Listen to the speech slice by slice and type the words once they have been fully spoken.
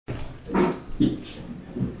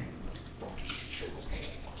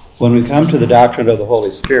When we come to the doctrine of the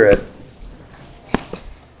Holy Spirit,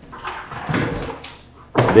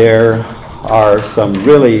 there are some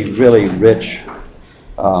really, really rich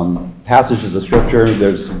passages of Scripture.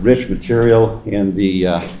 There's rich material in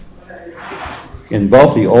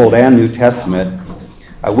both the Old and New Testament.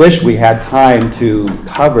 I wish we had time to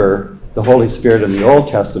cover the Holy Spirit in the Old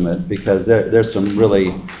Testament, because there's some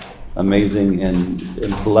really amazing and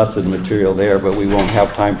blessed material there, but we won't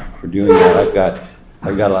have time for doing that.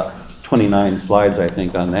 I've got 29 slides, I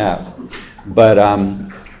think, on that. But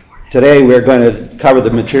today we're going to cover the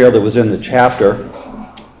material that was in the chapter.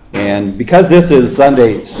 And because this is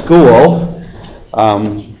Sunday school,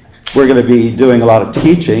 we're going to be doing a lot of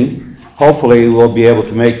teaching. Hopefully we'll be able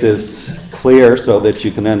to make this clear so that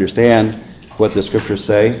you can understand what the Scriptures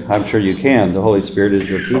say. I'm sure you can. The Holy Spirit is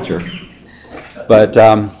your teacher. But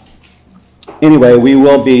anyway, we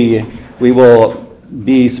will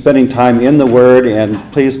be spending time in the Word, and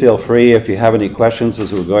please feel free, if you have any questions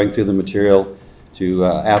as we're going through the material, to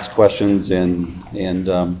ask questions, and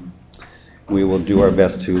we will do our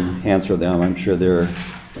best to answer them. I'm sure there are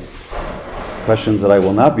questions that I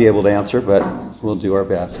will not be able to answer, but we'll do our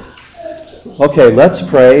best. Okay, let's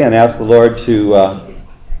pray and ask the Lord to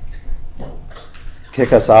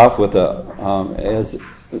kick us off with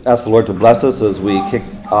ask the Lord to bless us as we kick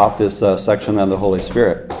off this section on the Holy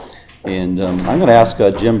Spirit. And I'm going to ask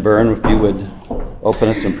Jim Byrne if you would open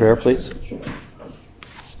us in prayer, please.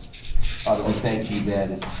 Father, we thank you that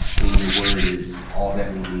in your word is all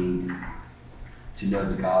that we need to know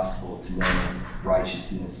the gospel, to know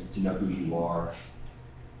righteousness, to know who you are,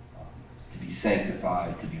 to be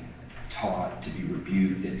sanctified, to be taught, to be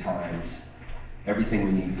rebuked at times. Everything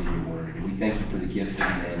we need is in your word. And we thank you for the gifts of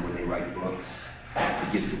men when they write books, the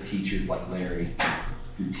gifts of teachers like Larry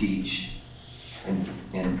who teach,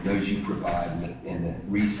 and those you provide, and the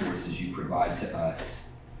resources you provide to us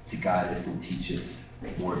to guide us and teach us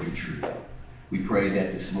more of your truth. We pray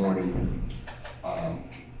that this morning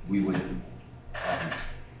we would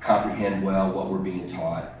comprehend well what we're being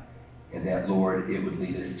taught, and that, Lord, it would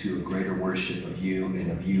lead us to a greater worship of you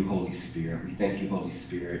and of you, Holy Spirit. We thank you, Holy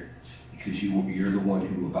Spirit, because you're the one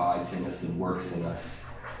who abides in us and works in us.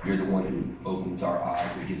 You're the one who opens our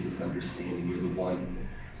eyes and gives us understanding. You're the one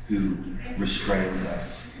who restrains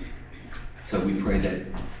us. So we pray that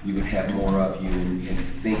we would have more of you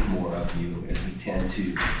and think more of you, as we tend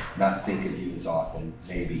to not think of you as often,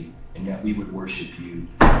 maybe, and that we would worship you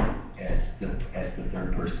as the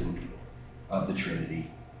third person of the Trinity.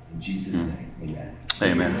 In Jesus' name, amen.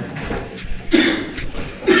 Amen.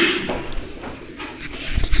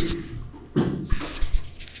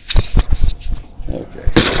 Okay.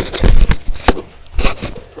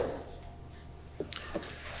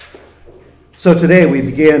 So today we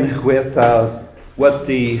begin with what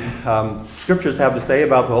the Scriptures have to say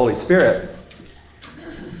about the Holy Spirit.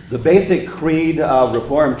 The basic creed of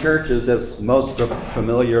Reformed churches, as most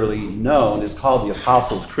familiarly known, is called the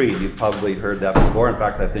Apostles' Creed. You've probably heard that before. In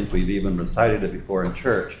fact, I think we've even recited it before in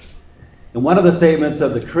church. And one of the statements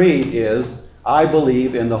of the creed is, I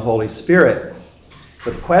believe in the Holy Spirit.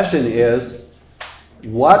 The question is,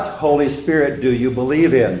 what Holy Spirit do you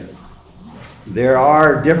believe in? There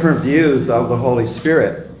are different views of the Holy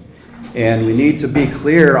Spirit, and we need to be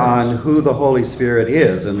clear on who the Holy Spirit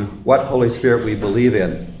is and what Holy Spirit we believe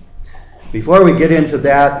in. Before we get into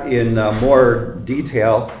that in more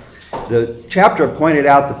detail, the chapter pointed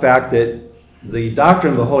out the fact that the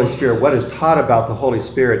doctrine of the Holy Spirit, what is taught about the Holy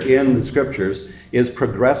Spirit in the Scriptures, is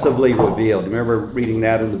progressively revealed. Remember reading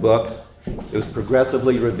that in the book? It was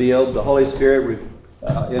progressively revealed. The Holy Spirit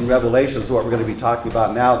in Revelation, is what we're going to be talking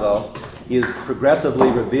about now, though, is progressively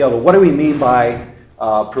revealed. What do we mean by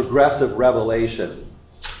progressive revelation?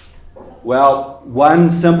 Well, one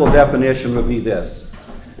simple definition would be this.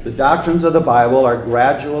 The doctrines of the Bible are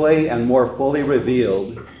gradually and more fully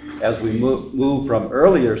revealed as we move from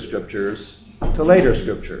earlier Scriptures to later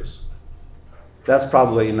Scriptures. That's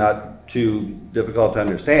probably not too difficult to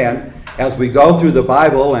understand. As we go through the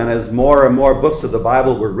Bible, and as more and more books of the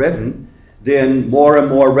Bible were written, then more and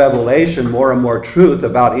more revelation, more and more truth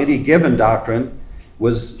about any given doctrine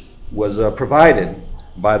was provided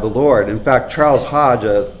by the Lord. In fact, Charles Hodge,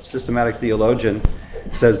 a systematic theologian,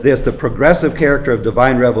 says this: the progressive character of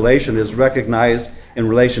divine revelation is recognized in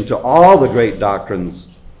relation to all the great doctrines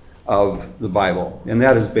of the Bible. And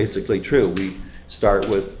that is basically true. We start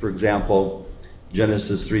with, for example,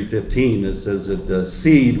 Genesis 3:15. It says that the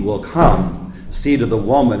seed will come, seed of the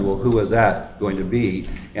woman. Well, who is that going to be?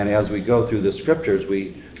 And as we go through the Scriptures,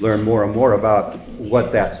 we learn more and more about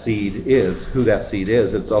what that seed is, who that seed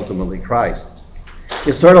is. It's ultimately Christ.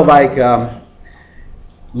 It's sort of like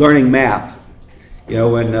learning math. You know,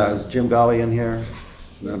 when is Jim Golly in here?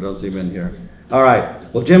 No, don't see him in here. All right.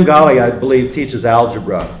 Well, Jim Golly, I believe, teaches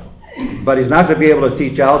algebra. But he's not going to be able to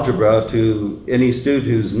teach algebra to any student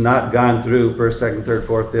who's not gone through first, second, third,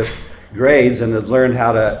 fourth, fifth grades and has learned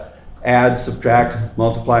how to add, subtract,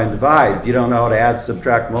 multiply, and divide. If you don't know how to add,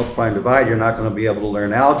 subtract, multiply, and divide, you're not going to be able to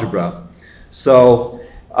learn algebra. So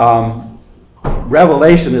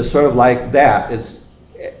Revelation is sort of like that.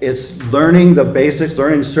 It's learning the basics,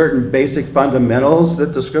 learning certain basic fundamentals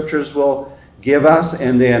that the scriptures will give us,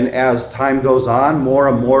 and then as time goes on, more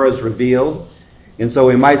and more is revealed. And so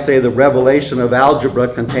we might say the revelation of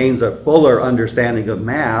algebra contains a fuller understanding of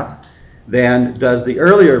math than does the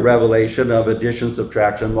earlier revelation of addition,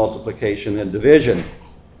 subtraction, multiplication, and division.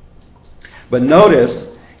 But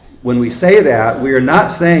notice, when we say that, we are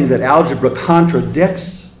not saying that algebra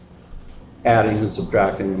contradicts adding and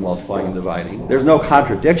subtracting and multiplying and dividing. There's no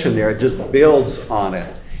contradiction there. It just builds on it.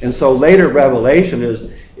 And so later revelation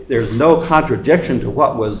is, there's no contradiction to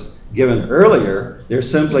what was given earlier. There's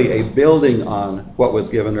simply a building on what was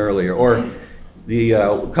given earlier. Or the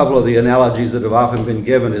couple of the analogies that have often been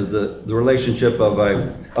given is the relationship of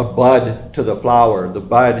a bud to the flower. The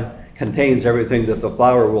bud contains everything that the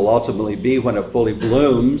flower will ultimately be when it fully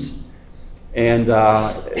blooms, and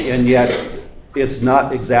yet it's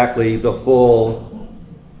not exactly the full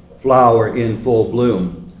flower in full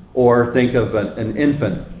bloom. Or think of an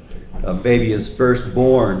infant. A baby is first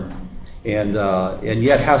born and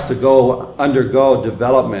yet has to undergo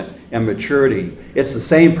development and maturity. It's the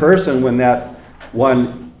same person when that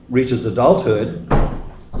one reaches adulthood.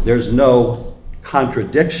 There's no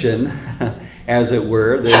contradiction, as it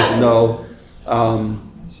were. There's no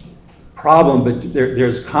problem, but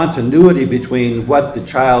there's continuity between what the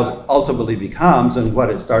child ultimately becomes and what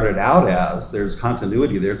it started out as. There's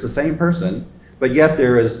continuity there. It's the same person, but yet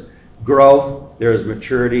there is growth, there is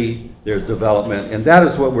maturity, there's development. And that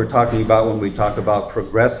is what we're talking about when we talk about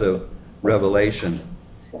progressive revelation.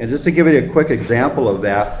 And just to give you a quick example of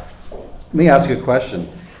that, let me ask you a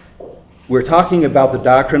question. We're talking about the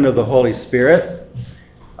doctrine of the Holy Spirit.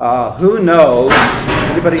 Who knows,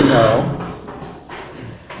 anybody know,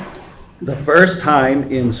 the first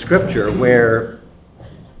time in Scripture where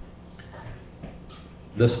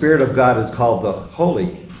the Spirit of God is called the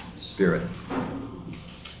Holy Spirit?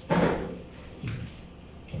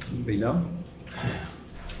 Anybody know?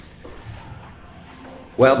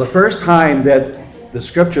 Well, the first time that the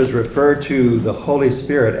Scriptures refer to the Holy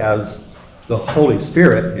Spirit as the Holy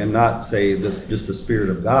Spirit, and not say this just the Spirit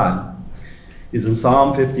of God, is in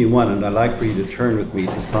Psalm 51, and I'd like for you to turn with me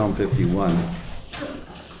to Psalm 51.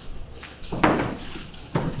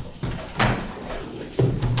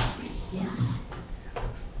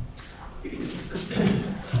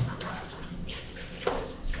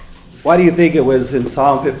 Why do you think it was in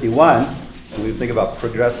Psalm 51, when we think about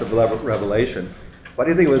progressive revelation, why do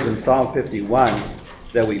you think it was in Psalm 51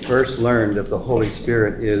 that we first learned that the Holy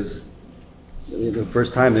Spirit is, the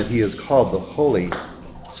first time that he is called the Holy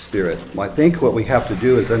Spirit? Well, I think what we have to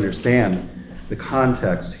do is understand the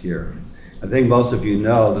context here. I think most of you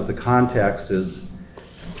know that the context is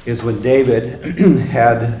when David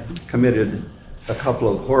had committed a couple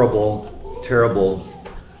of horrible, terrible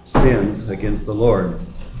sins against the Lord.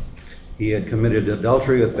 He had committed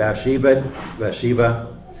adultery with Bathsheba,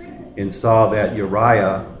 and saw that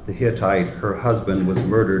Uriah the Hittite, her husband, was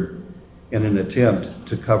murdered in an attempt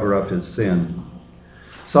to cover up his sin.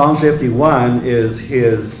 Psalm 51 is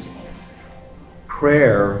his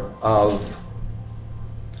prayer of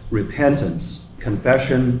repentance,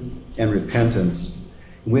 confession and repentance.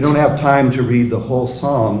 We don't have time to read the whole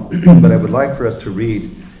psalm, but I would like for us to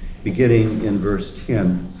read beginning in verse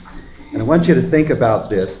 10. And I want you to think about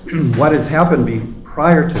this. What has happened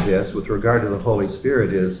prior to this with regard to the Holy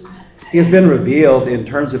Spirit is he has been revealed in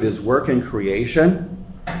terms of his work in creation.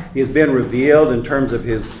 He has been revealed in terms of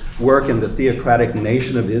his work in the theocratic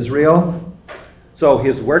nation of Israel. So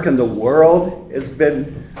his work in the world has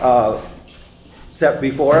been set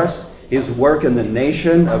before us. His work in the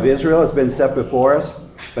nation of Israel has been set before us.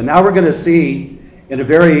 But now we're going to see in a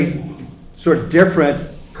very sort of different,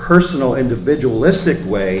 personal, individualistic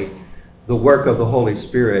way the work of the Holy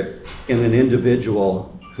Spirit in an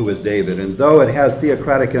individual who is David. And though it has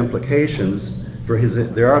theocratic implications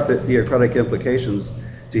there are theocratic implications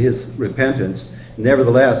to his repentance,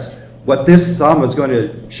 nevertheless, what this psalm is going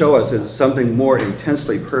to show us is something more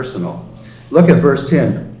intensely personal. Look at verse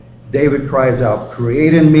 10. David cries out,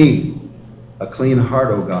 "Create in me a clean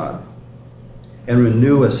heart, O God, and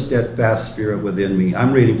renew a steadfast spirit within me."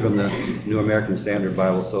 I'm reading from the New American Standard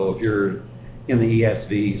Bible, so if you're in the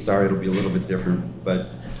ESV, sorry, it'll be a little bit different, but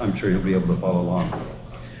I'm sure you'll be able to follow along.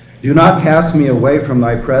 Do not cast me away from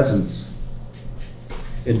thy presence,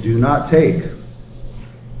 and do not take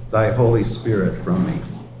thy Holy Spirit from me.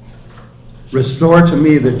 Restore to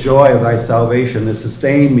me the joy of thy salvation, and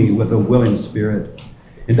sustain me with a willing spirit.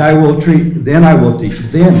 And then I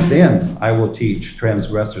will teach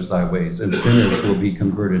transgressors thy ways, and sinners will be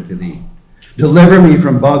converted to thee. Deliver me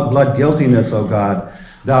from blood guiltiness, O God,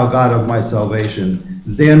 thou God of my salvation.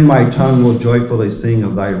 Then my tongue will joyfully sing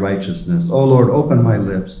of thy righteousness. O Lord, open my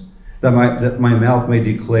lips, that my mouth may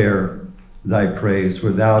declare thy praise. For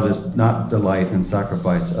thou dost not delight in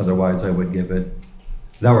sacrifice, otherwise I would give it.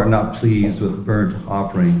 Thou art not pleased with burnt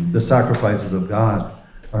offering. The sacrifices of God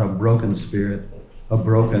are a broken spirit, a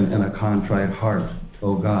broken and a contrite heart,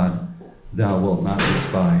 O God, thou wilt not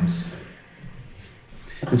despise.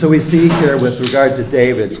 And so we see here with regard to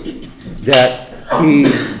David that he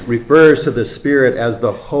refers to the Spirit as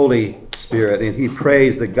the Holy Spirit, and he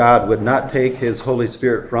prays that God would not take his Holy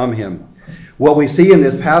Spirit from him. What we see in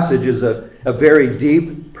this passage is a very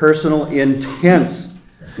deep, personal, intense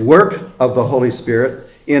work of the Holy Spirit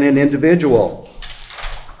in an individual.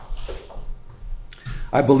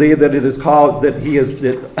 I believe that it is called,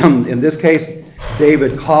 in this case,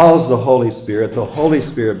 David calls the Holy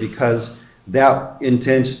Spirit, because that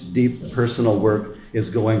intense, deep, personal work is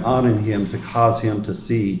going on in him to cause him to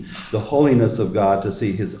see the holiness of God, to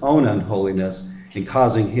see his own unholiness, and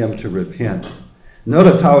causing him to repent.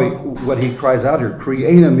 Notice what he cries out here: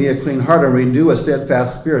 create in me a clean heart and renew a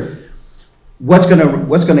steadfast spirit. What's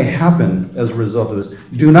going to happen as a result of this?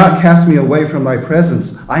 Do not cast me away from thy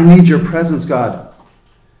presence. I need your presence, God.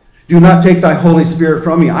 Do not take thy Holy Spirit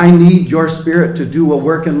from me. I need your Spirit to do a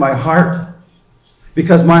work in my heart,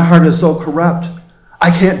 because my heart is so corrupt. I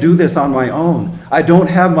can't do this on my own. I don't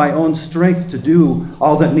have my own strength to do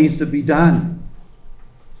all that needs to be done.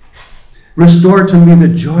 Restore to me the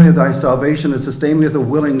joy of thy salvation and sustain me with a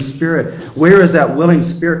willing spirit. Where is that willing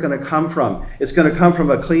spirit going to come from? It's going to come from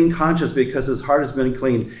a clean conscience, because his heart has been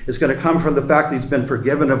clean. It's going to come from the fact that he's been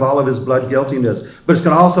forgiven of all of his blood guiltiness. But it's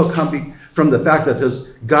going to also come from the fact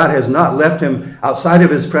that God has not left him outside of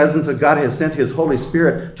his presence, and God has sent his Holy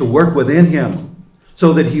Spirit to work within him,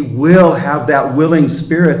 so that he will have that willing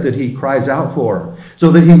spirit that he cries out for. So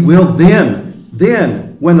that he will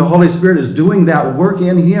then, when the Holy Spirit is doing that work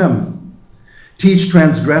in him, teach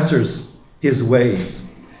transgressors his ways.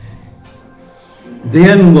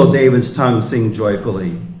 Then will David's tongue sing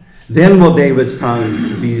joyfully. Then will David's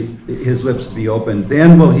his lips be open.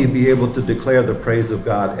 Then will he be able to declare the praise of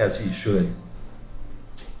God as he should.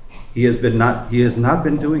 He has not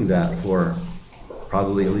been doing that for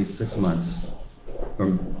probably at least 6 months,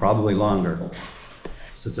 or probably longer,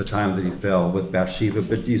 since the time that he fell with Bathsheba.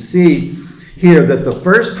 But you see here that the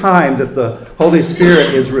first time that the Holy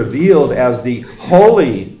Spirit is revealed as the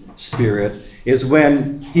Holy Spirit is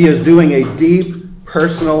when he is doing a deep,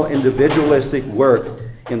 personal, individualistic work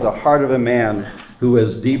in the heart of a man who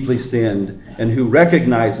has deeply sinned and who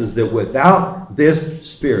recognizes that without this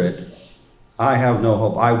Spirit, I have no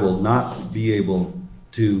hope. I will not be able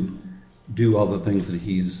to do all the things that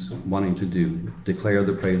he's wanting to do, declare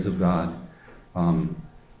the praise of God,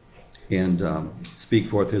 and speak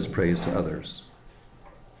forth his praise to others.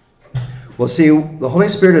 Well, see, the Holy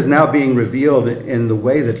Spirit is now being revealed in the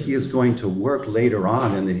way that he is going to work later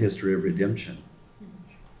on in the history of redemption.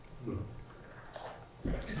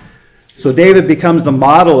 So David becomes the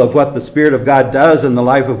model of what the Spirit of God does in the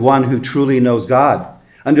life of one who truly knows God.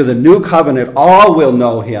 Under the new covenant, all will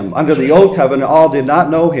know him. Under the old covenant, all did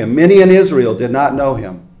not know him. Many in Israel did not know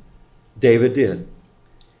him. David did.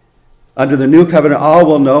 Under the new covenant, all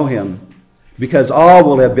will know him, because all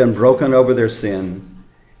will have been broken over their sin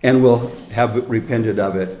and will have repented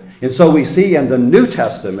of it. And so we see in the New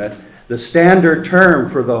Testament, the standard term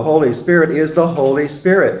for the Holy Spirit is the Holy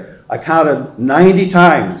Spirit. I counted 90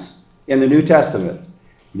 times in the New Testament.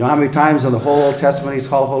 You know how many times in the whole Old Testament he's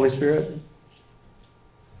called Holy Spirit?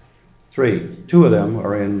 3. 2 of them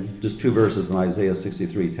are in just 2 verses in Isaiah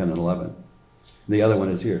 63, 10 and 11. And the other one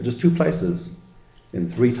is here. Just 2 places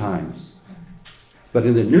and 3 times. But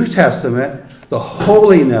in the New Testament, the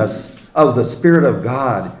holiness of the Spirit of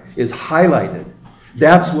God is highlighted.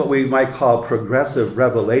 That's what we might call progressive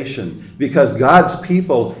revelation, because God's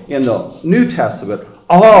people in the New Testament,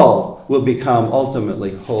 all will become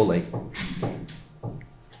ultimately holy.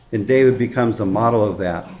 And David becomes a model of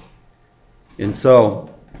that. And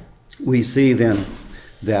so we see then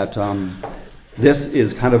that this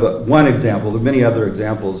is kind of one example. There are many other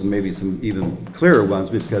examples, and maybe some even clearer ones,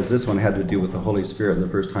 because this one had to do with the Holy Spirit. And the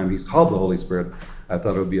first time he's called the Holy Spirit, I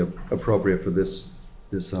thought it would be appropriate for this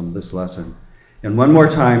lesson. And one more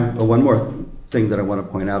thing that I want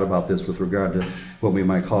to point out about this with regard to what we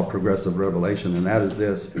might call progressive revelation, and that is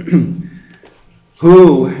this.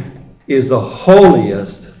 Who is the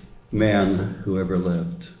holiest man who ever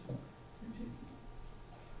lived?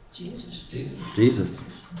 Jesus.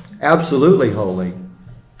 Absolutely holy.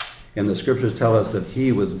 And the scriptures tell us that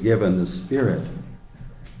he was given the Spirit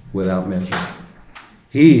without measure.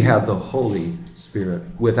 He had the Holy Spirit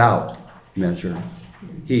without measure.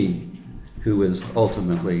 He who is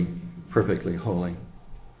ultimately perfectly holy.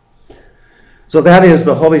 So that is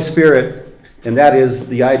the Holy Spirit, and that is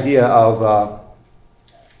the idea of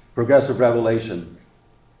progressive revelation.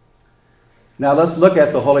 Now let's look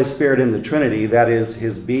at the Holy Spirit in the Trinity, that is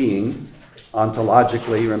his being,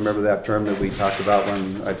 ontologically. Remember that term that we talked about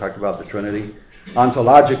when I talked about the Trinity?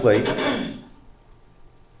 Ontologically.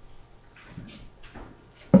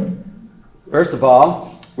 First of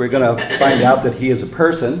all, we're going to find out that he is a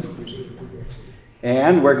person,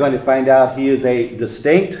 and we're going to find out he is a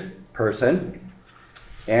distinct person,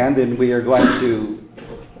 and then we are going to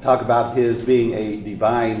talk about his being a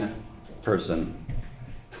divine person.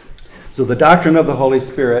 So the doctrine of the Holy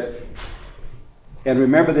Spirit, and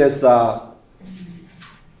remember this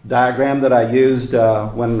diagram that I used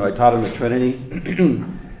when I taught on the Trinity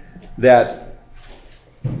that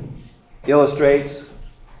illustrates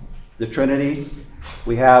the Trinity.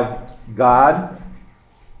 We have God,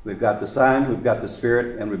 we've got the Son, we've got the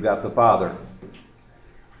Spirit, and we've got the Father.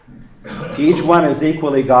 Each one is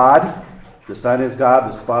equally God. The Son is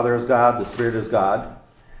God, the Father is God, the Spirit is God.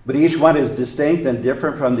 But each one is distinct and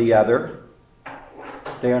different from the other.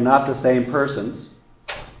 They are not the same persons.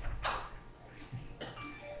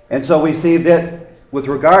 And so we see that with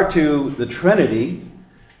regard to the Trinity,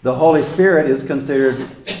 the Holy Spirit is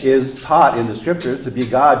taught in the Scriptures to be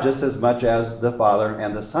God just as much as the Father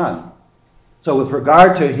and the Son. So with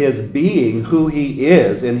regard to his being, who he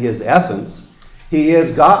is in his essence, he is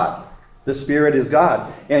God. The Spirit is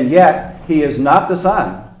God. And yet, he is not the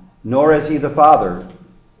Son, nor is he the Father.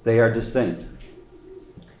 They are distinct.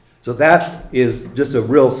 So that is just a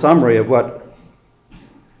real summary of what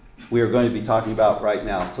we are going to be talking about right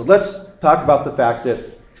now. So let's talk about the fact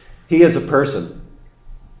that he is a person.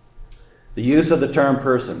 The use of the term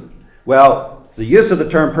person. Well, the use of the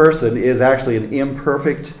term person is actually an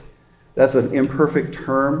imperfect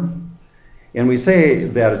term. And we say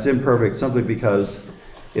that it's imperfect simply because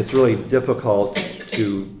it's really difficult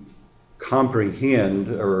to comprehend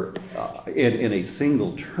or in a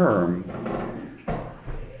single term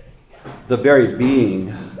the very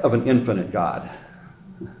being of an infinite God.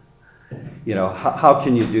 You know, how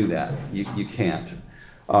can you do that? You can't.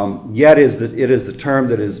 Yet it is the term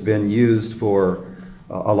that has been used for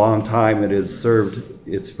a long time. It has served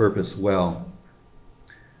its purpose well.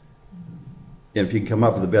 And if you can come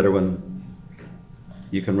up with a better one,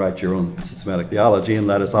 you can write your own systematic theology and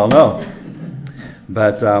let us all know.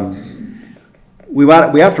 But we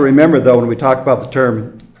have to remember, though, when we talk about the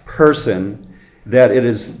term person, that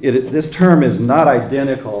this term is not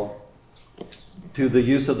identical to the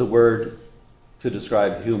use of the word to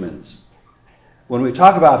describe humans. When we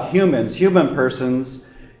talk about humans, human persons,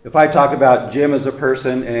 if I talk about Jim as a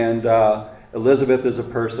person and Elizabeth as a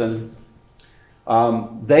person,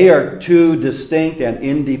 they are two distinct and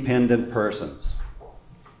independent persons.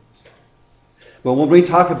 But when we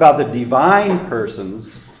talk about the divine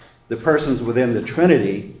persons, the persons within the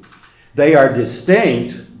Trinity, they are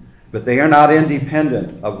distinct, but they are not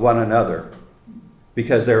independent of one another.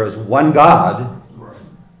 Because there is one God,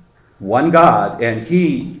 and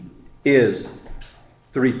he is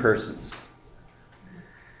three persons.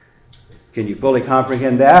 Can you fully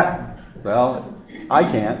comprehend that? Well, I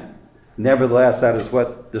can't. Nevertheless, that is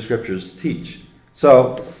what the Scriptures teach.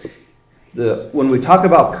 So, when we talk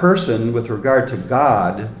about person with regard to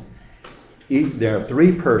God, there are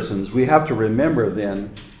three persons. We have to remember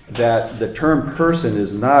then that the term person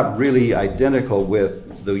is not really identical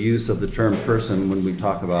with the use of the term person when we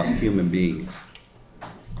talk about human beings.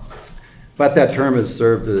 But that term has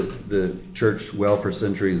served the church well for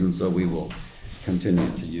centuries, and so we will continue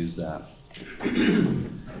to use that.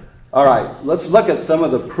 All right, let's look at some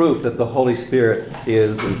of the proof that the Holy Spirit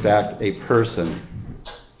is, in fact, a person.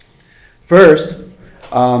 First,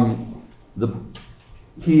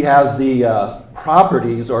 he has the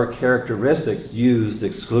properties or characteristics used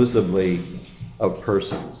exclusively of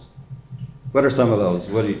persons. What are some of those?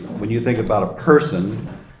 When you think about a person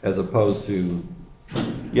as opposed to...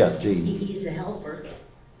 Yes, Jean. He's a helper.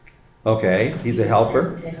 Okay, he's a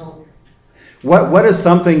helper. To help. What is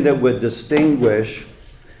something that would distinguish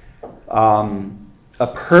a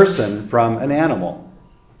person from an animal?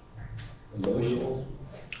 Emotions.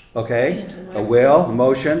 Okay, a will,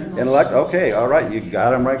 emotion, intellect. Okay, all right, you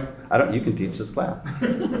got them right. You can teach this class.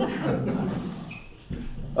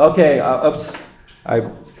 Okay, oops, I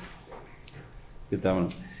get that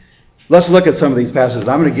one. Let's look at some of these passages.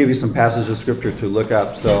 I'm going to give you some passages of scripture to look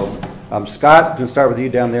up. So, Scott, I'm going to start with you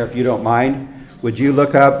down there, if you don't mind. Would you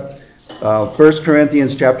look up 1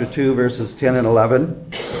 Corinthians chapter 2, verses 10 and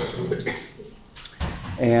 11?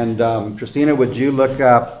 And Christina, would you look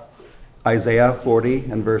up Isaiah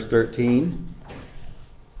 40 and verse 13?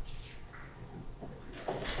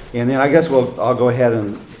 And then I guess I'll go ahead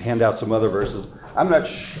and hand out some other verses. I'm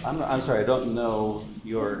sorry, I don't know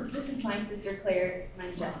your... This is my sister Claire, and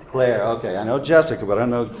I'm Jessica. Claire, okay. I know Jessica, but I don't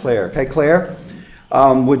know Claire. Okay, Claire,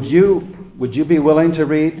 would you be willing to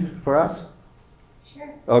read for us?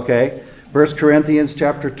 Sure. Okay. 1 Corinthians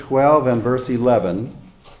chapter 12 and verse 11.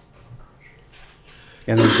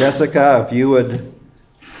 And then Jessica, if you would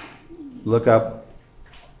look up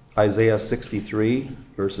Isaiah 63,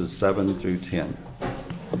 verses 7 through 10.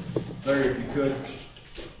 Larry, if you could,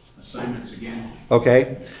 assignments again.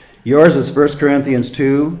 Okay. Yours is 1 Corinthians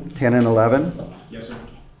 2, 10 and 11. Yes, sir.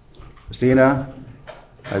 Christina,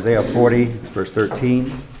 Isaiah 40, verse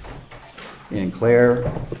 13. And Claire,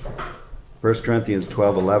 1 Corinthians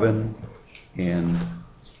 12, 11. And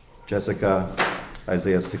Jessica,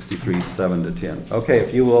 Isaiah 63, 7 to 10. Okay,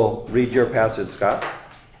 if you will read your passage, Scott.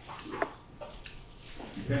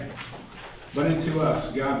 Okay. But unto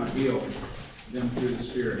us God revealed them through the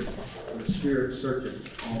Spirit. For the Spirit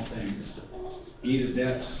searcheth all things, ye the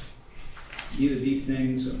depths, ye the deep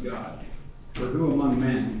things of God. For who among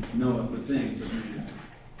men knoweth the things of man,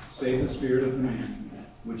 save the spirit of the man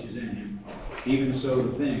which is in him? Even so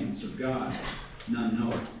the things of God none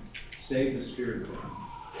knoweth, save the Spirit of God.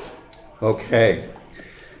 Okay.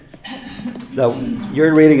 Now,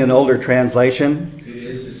 you're reading an older translation. It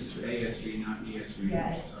is, it's ASV, not ESV.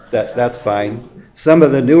 Yes. That's fine. Some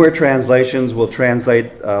of the newer translations will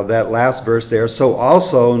translate that last verse there. So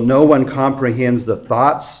also no one comprehends the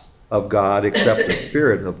thoughts of God except the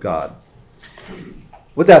Spirit of God.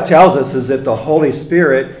 What that tells us is that the Holy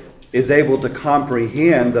Spirit is able to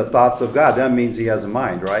comprehend the thoughts of God. That means he has a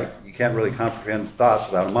mind, right? You can't really comprehend thoughts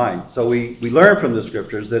without a mind. So we learn from the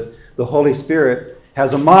scriptures that the Holy Spirit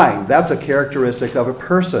has a mind. That's a characteristic of a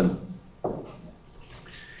person.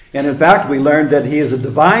 And in fact, we learned that he is a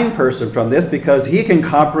divine person from this because he can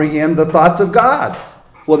comprehend the thoughts of God.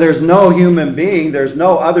 Well, there's no human being, there's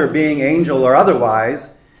no other being, angel or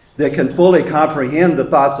otherwise, that can fully comprehend the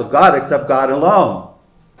thoughts of God except God alone.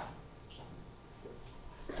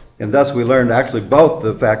 And thus we learned actually both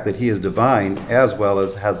the fact that he is divine as well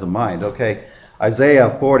as has a mind. Okay, Isaiah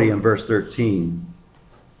 40 and verse 13.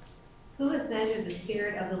 Who has measured the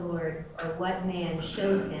Spirit of the Lord, or what man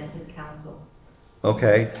shows him his counsel?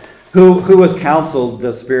 Okay, who has counseled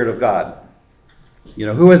the Spirit of God? You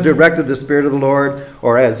know, who has directed the Spirit of the Lord,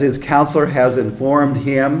 or as his counselor has informed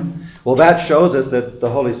him? Well, that shows us that the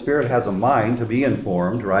Holy Spirit has a mind to be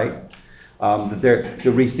informed, right?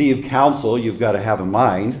 To receive counsel, you've got to have a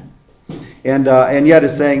mind. And yet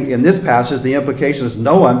it's saying in this passage, the implication is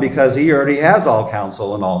no one, because he already has all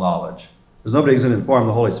counsel and all knowledge. There's nobody who's going to inform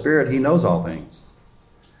the Holy Spirit. He knows all things.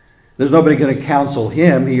 There's nobody going to counsel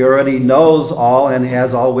him. He already knows all and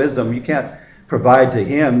has all wisdom. You can't provide to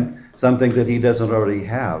him something that he doesn't already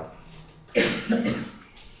have.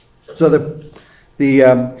 So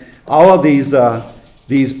all of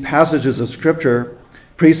these passages of Scripture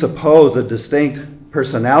presuppose a distinct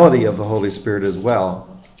personality of the Holy Spirit as well.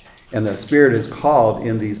 And the Spirit is called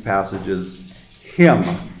in these passages him,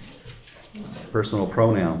 personal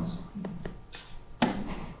pronouns.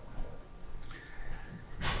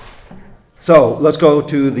 So let's go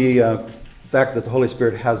to the fact that the Holy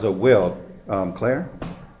Spirit has a will. Claire?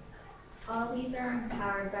 All these are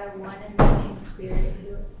empowered by one and the same Spirit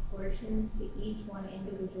who apportions to each one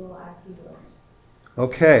individual as he wills.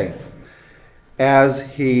 Okay. As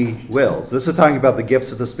he wills. This is talking about the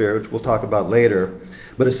gifts of the Spirit, which we'll talk about later.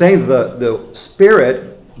 But it's saying the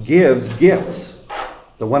Spirit gives gifts.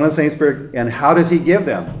 The one and the same Spirit. And how does he give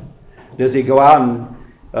them? Does he go out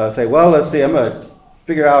and say, well, let's see, I'm going to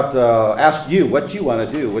figure out, ask you what you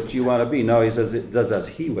want to do, what you want to be. No, he says it does as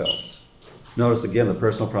he wills. Notice again the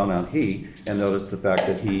personal pronoun he, and notice the fact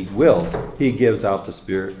that he wills. He gives out the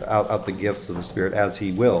Spirit, out the gifts of the Spirit as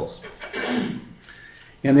he wills.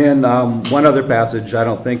 And then one other passage, I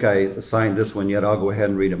don't think I assigned this one yet. I'll go ahead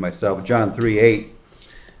and read it myself. John 3:8.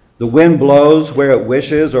 The wind blows where it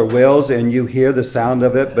wishes or wills, and you hear the sound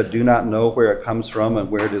of it, but do not know where it comes from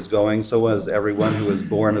and where it is going. So is everyone who is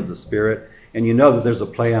born of the Spirit. And you know that there's a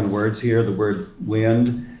play on words here. The word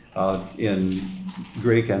wind in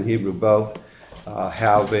Greek and Hebrew both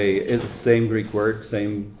it's the same Greek word,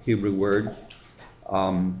 same Hebrew word,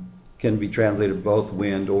 can be translated both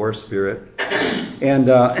wind or spirit.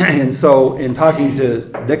 And so in talking to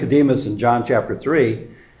Nicodemus in John chapter 3,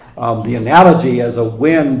 the analogy as a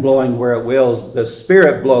wind blowing where it wills, the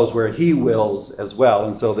Spirit blows where he wills as well.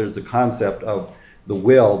 And so there's the concept of the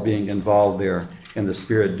will being involved there and the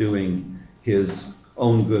Spirit doing his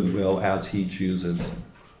own good will as he chooses.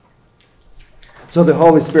 So the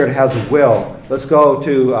Holy Spirit has a will. Let's go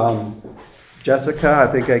to Jessica.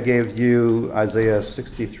 I think I gave you Isaiah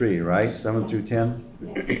 63, right? 7 through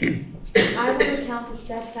 10. I will recount the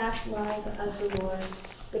steadfast love of the Lord,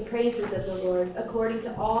 the praises of the Lord, according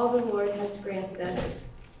to all the Lord has granted us,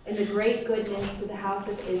 and the great goodness to the house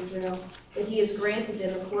of Israel, that he has granted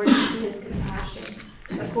them according to his compassion,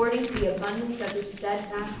 according to the abundance of his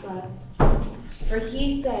steadfast love. For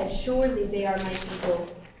he said, surely they are my people,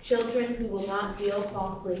 children who will not deal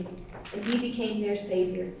falsely. And he became their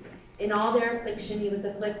Savior. In all their affliction he was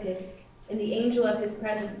afflicted, and the angel of his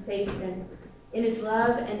presence saved them. In his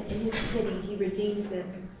love and in his pity he redeemed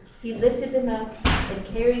them. He lifted them up and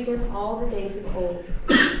carried them all the days of old.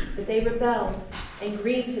 But they rebelled and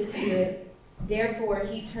grieved his spirit. Therefore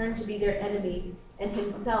he turned to be their enemy, and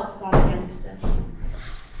himself fought against them.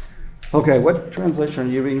 Okay, what translation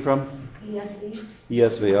are you reading from? ESV.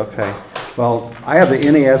 ESV, okay. Well, I have the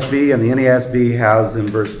NASB, and the NASB has in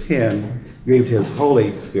verse 10, grieved his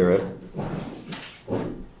Holy Spirit.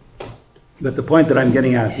 But the point that I'm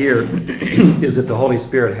getting at here is that the Holy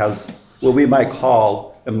Spirit has what we might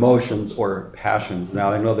call emotions or passions.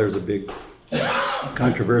 Now, I know there's a big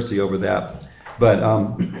controversy over that, but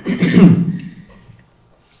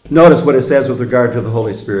notice what it says with regard to the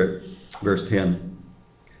Holy Spirit, verse 10.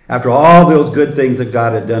 After all those good things that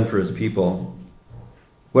God had done for his people,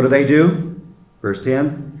 what do? Verse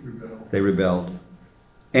 10, they rebelled.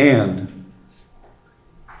 And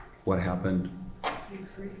what happened?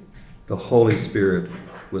 The Holy Spirit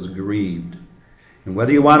was grieved. And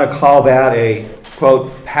whether you want to call that a,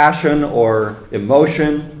 quote, passion or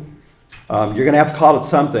emotion, you're going to have to call it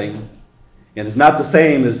something. And it's not the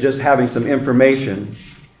same as just having some information.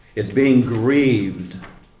 It's being grieved.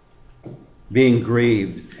 Being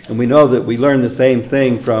grieved. And we know that we learn the same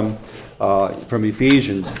thing from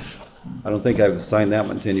Ephesians. I don't think I've assigned that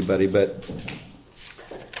one to anybody, but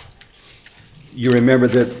you remember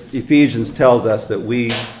that Ephesians tells us that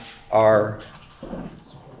we are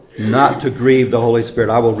not to grieve the Holy Spirit.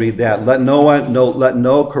 I will read that. Let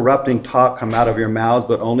no corrupting talk come out of your mouths,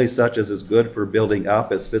 but only such as is good for building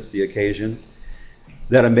up as fits the occasion,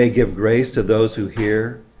 that it may give grace to those who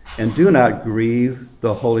hear. And do not grieve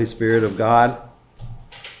the Holy Spirit of God,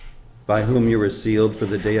 by whom you were sealed for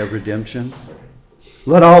the day of redemption.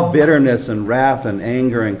 Let all bitterness and wrath and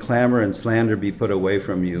anger and clamor and slander be put away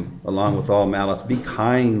from you, along with all malice. Be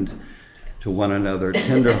kind to one another,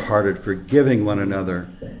 tender-hearted, forgiving one another,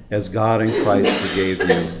 as God in Christ forgave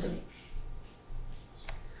you.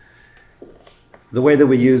 The way that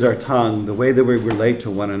we use our tongue, the way that we relate to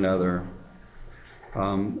one another,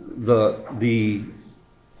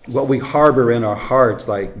 what we harbor in our hearts,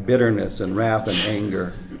 like bitterness and wrath and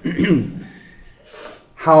anger,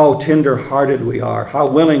 how tender-hearted we are, how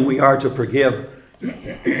willing we are to forgive,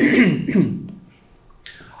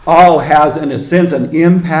 all has, in a sense, an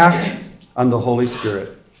impact on the Holy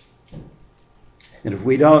Spirit. And if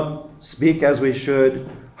we don't speak as we should,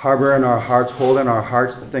 harbor in our hearts, hold in our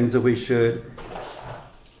hearts the things that we should,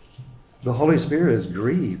 the Holy Spirit is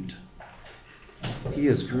grieved. He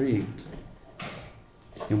is grieved.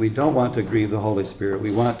 And we don't want to grieve the Holy Spirit.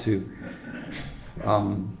 We want to,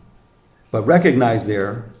 but recognize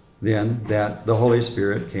there, then, that the Holy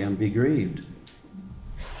Spirit can be grieved.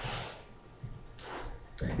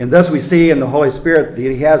 And thus we see in the Holy Spirit that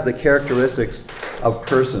he has the characteristics of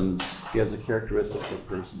persons. He has the characteristics of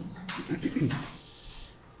persons.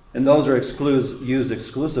 And those are used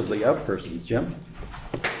exclusively of persons. Jim?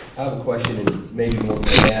 I have a question, and it's maybe more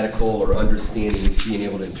grammatical or understanding, being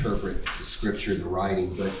able to interpret the scripture, the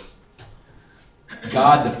writing, but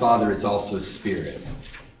God the Father is also Spirit,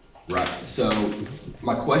 right? So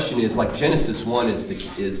my question is, like Genesis 1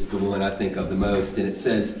 is the one I think of the most, and it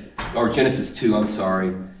says, or Genesis 2, I'm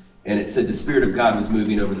sorry, and it said the Spirit of God was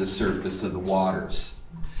moving over the surface of the waters.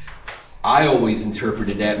 I always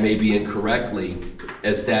interpreted that, maybe incorrectly,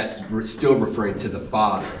 as that still referring to the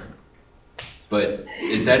Father. But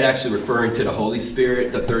is that actually referring to the Holy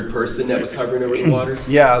Spirit, the third person that was hovering over the waters?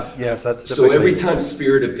 Yes, that's typically. So every time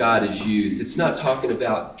Spirit of God is used, it's not talking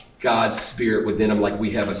about God's Spirit within him like we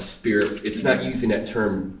have a spirit. It's not using that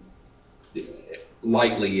term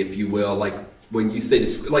lightly, if you will, like when you say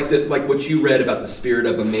this, like what you read about the spirit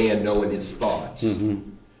of a man knowing his thoughts. Mm-hmm.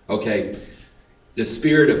 Okay, the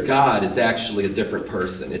Spirit of God is actually a different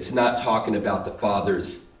person. It's not talking about the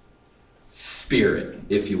Father's spirit,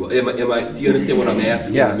 if you will. Do you understand what I'm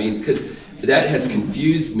asking? Yeah. I mean, because that has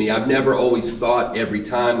confused me. I've never always thought every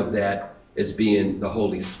time of that as being the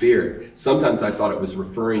Holy Spirit. Sometimes I thought it was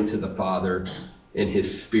referring to the Father and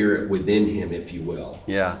his spirit within him, if you will.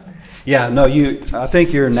 Yeah. Yeah, no, I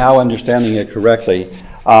think you're now understanding it correctly.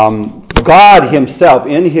 God himself,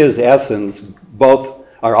 in his essence,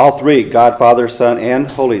 all three, God, Father, Son, and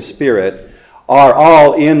Holy Spirit, are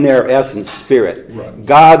all in their essence spirit. Right.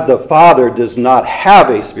 God the Father does not have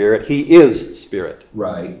a spirit. He is spirit.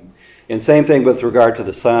 Right. And same thing with regard to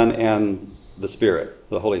the Son and the Spirit,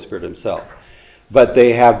 the Holy Spirit himself. But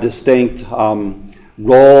they have distinct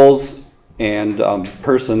roles and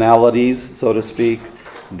personalities, so to speak,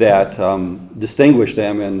 that distinguish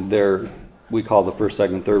them, and we call the first,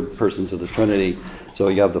 second, third persons of the Trinity. So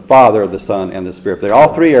you have the Father, the Son, and the Spirit. They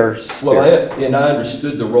all three are spirit. Well, I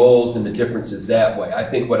understood the roles and the differences that way. I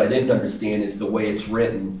think what I didn't understand is the way it's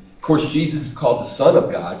written. Of course, Jesus is called the Son of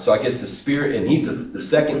God, so I guess the Spirit, and he's the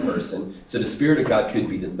second person, so the Spirit of God could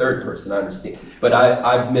be the third person, I understand. But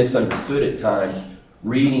I've misunderstood at times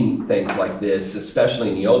reading things like this, especially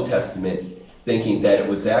in the Old Testament, thinking that it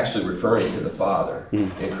was actually referring to the Father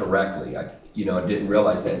incorrectly. I didn't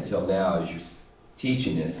realize that until now as you're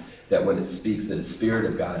teaching this, that when it speaks of the Spirit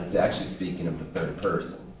of God, it's actually speaking of the third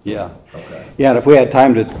person. Yeah. Okay. Yeah, and if we had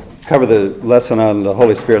time to cover the lesson on the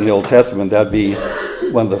Holy Spirit in the Old Testament, that'd be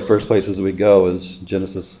one of the first places we go is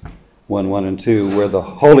Genesis 1:1 and 2, where the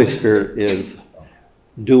Holy Spirit is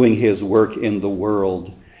doing his work in the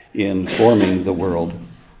world, in forming the world.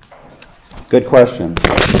 Good question.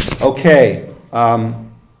 Okay.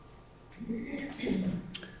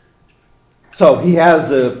 So he has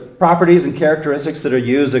the properties and characteristics that are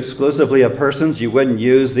used exclusively of persons. You wouldn't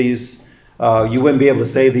use these, you wouldn't be able to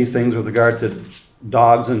say these things with regard to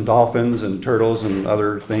dogs and dolphins and turtles and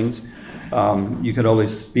other things. You can only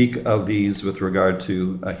speak of these with regard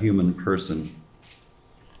to a human person.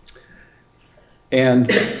 And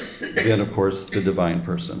then, of course, the divine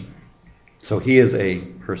person. So he is a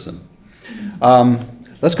person.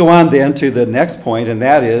 Let's go on then to the next point, and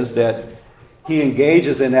that is that he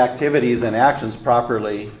engages in activities and actions that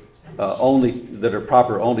are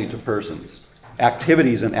proper only to persons.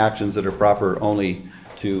 Activities and actions that are proper only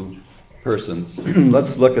to persons.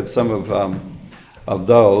 Let's look at some of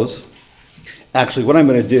those. Actually, what I'm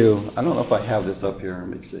going to do, I don't know if I have this up here. Let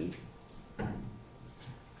me see.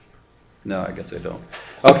 No, I guess I don't.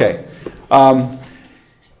 Okay.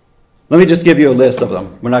 Let me just give you a list of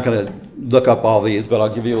them. We're not going to look up all these, but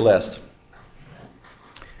I'll give you a list.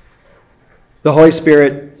 The Holy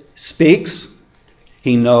Spirit speaks,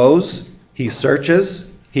 he knows, he searches,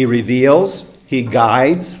 he reveals, he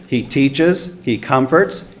guides, he teaches, he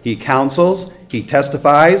comforts, he counsels, he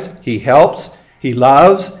testifies, he helps, he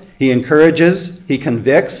loves, he encourages, he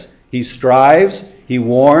convicts, he strives, he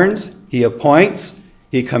warns, he appoints,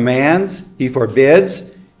 he commands, he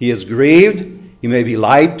forbids, he is grieved, he may be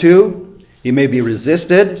lied to, he may be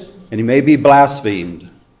resisted, and he may be blasphemed.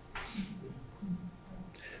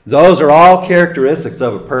 Those are all characteristics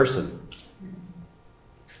of a person.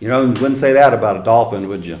 You wouldn't say that about a dolphin,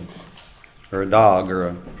 would you? Or a dog, or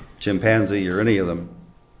a chimpanzee, or any of them.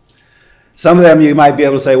 Some of them you might be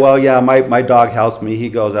able to say, well, yeah, my dog helps me. He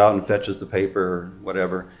goes out and fetches the paper or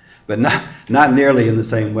whatever. But not nearly in the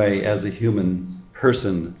same way as a human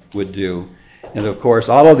person would do. And of course,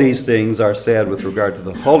 all of these things are said with regard to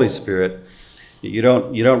the Holy Spirit. You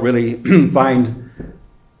don't really find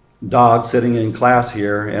dogs sitting in class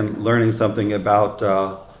here and learning something about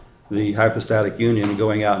the hypostatic union and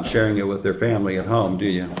going out and sharing it with their family at home, do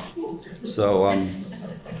you? So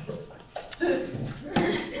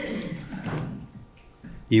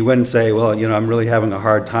you wouldn't say, well, I'm really having a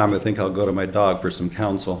hard time. I think I'll go to my dog for some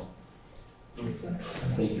counsel. I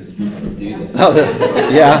think there's people who do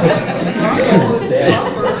that. Yeah.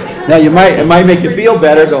 Now it might make you feel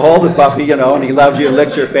better to hold the puppy, and he loves you and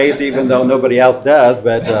licks your face even though nobody else does.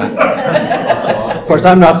 But of course,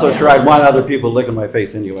 I'm not so sure I'd want other people licking my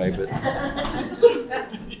face anyway. But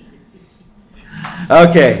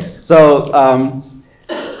okay, so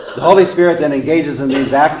the Holy Spirit then engages in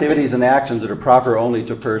these activities and actions that are proper only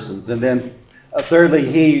to persons, and then. Thirdly,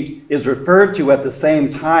 he is referred to at the same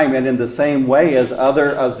time and in the same way as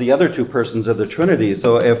the other two persons of the Trinity.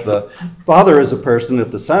 So if the Father is a person,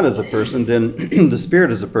 if the Son is a person, then the Spirit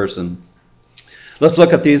is a person. Let's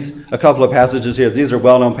look at a couple of passages here. These are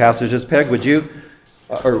well-known passages. Peg, would you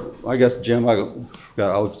or I guess, Jim,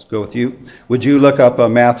 I'll just go with you. Would you look up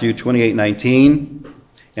Matthew 28:19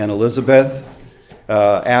 and Elizabeth,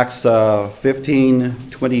 Acts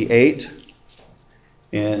 15:28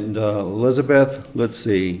 and Elizabeth? Let's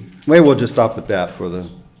see. Maybe we'll just stop at that for the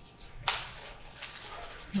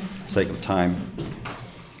sake of time.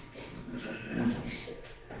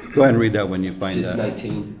 Go ahead and read that when you find Just that.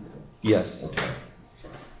 19? Yes. Okay.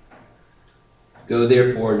 Go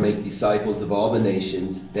therefore and make disciples of all the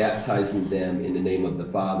nations, baptizing them in the name of the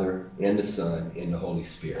Father and the Son and the Holy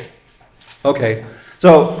Spirit. Okay,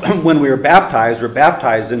 so when we're baptized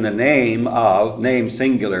in the name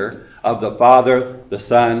singular, of the Father, the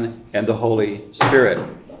Son, and the Holy Spirit.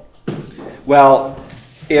 Well,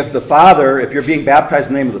 if you're being baptized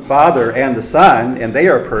in the name of the Father and the Son, and they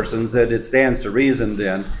are persons, then it stands to reason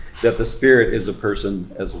then that the Spirit is a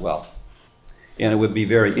person as well. And it would be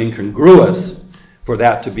very incongruous for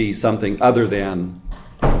that to be something other than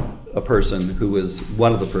a person who is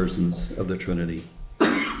one of the persons of the Trinity.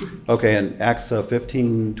 Okay, and Acts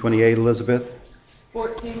 15:28, Elizabeth? For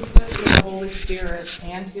it seems good to the Holy Spirit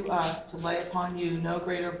and to us to lay upon you no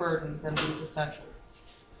greater burden than these essentials.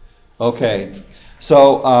 Okay,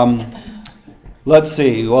 so let's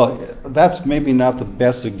see. Well, that's maybe not the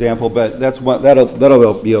best example, but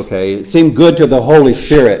that'll be okay. It seemed good to the Holy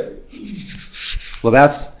Spirit. Well,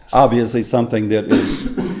 that's obviously something that is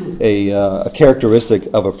a characteristic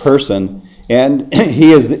of a person, and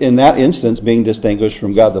he is in that instance being distinguished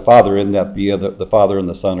from God the Father, in that the Father and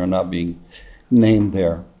the Son are not being named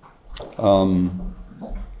there.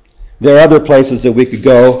 There are other places that we could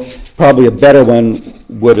go. Probably a better one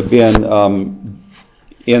would have been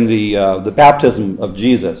in the baptism of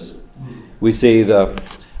Jesus. We see the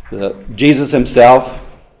Jesus himself,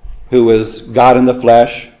 who is God in the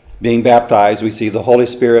flesh, being baptized. We see the Holy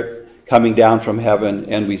Spirit coming down from heaven,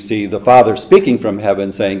 and we see the Father speaking from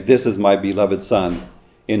heaven saying, "This is my beloved Son,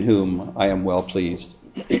 in whom I am well pleased."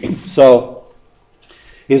 So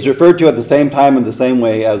he's referred to at the same time in the same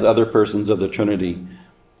way as other persons of the Trinity.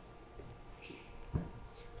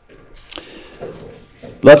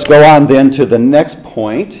 Let's go on then to the next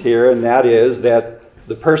point here, and that is that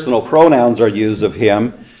the personal pronouns are used of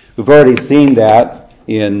him. We've already seen that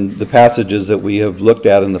in the passages that we have looked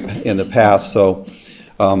at in the past, so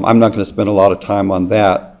I'm not going to spend a lot of time on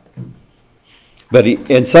that. But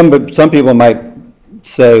some people might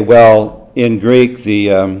say, well, in Greek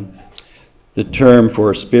the term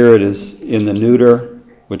for spirit is in the neuter,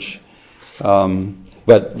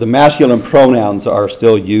 but the masculine pronouns are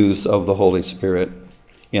still used of the Holy Spirit,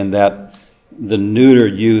 in that the neuter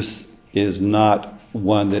use is not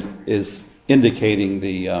one that is indicating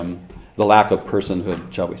the lack of personhood,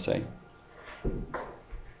 shall we say.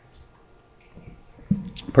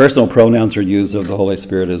 Personal pronouns are used of the Holy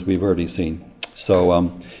Spirit, as we've already seen. So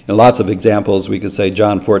in lots of examples, we could say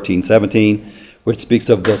John 14:17, which speaks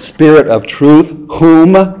of the Spirit of truth,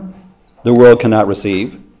 whom the world cannot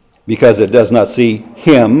receive, because it does not see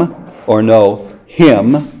him or know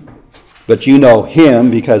him, but you know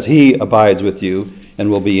him because he abides with you and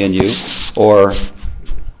will be in you. Or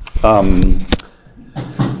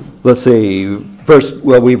let's see,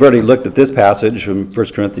 we've already looked at this passage from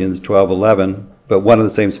 1 Corinthians 12:11, but one and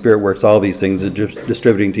the same Spirit works all these things,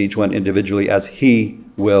 distributing to each one individually as he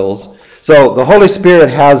wills. So the Holy Spirit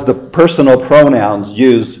has the personal pronouns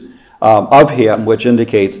used of him, which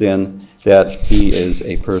indicates then that he is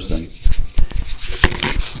a person.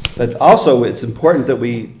 But also it's important that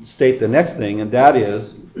we state the next thing, and that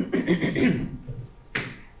is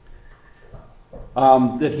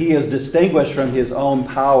that he is distinguished from his own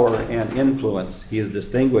power and influence. He is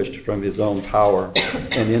distinguished from his own power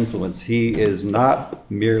and influence. He is not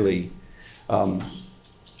merely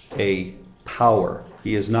a power.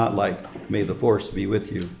 He is not like, may the force be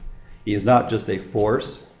with you. He is not just a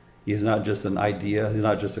force. He is not just an idea. He's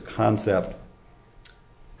not just a concept.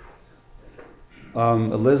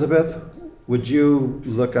 Elizabeth, would you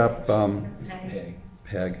look up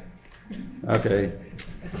Peg? Okay.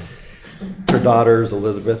 Her daughter is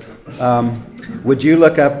Elizabeth. Would you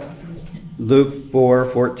look up Luke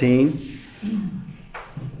 4:14?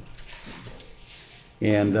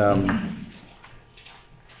 And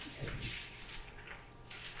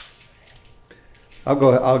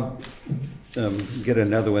I'll get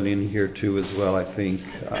another one in here too as well, I think.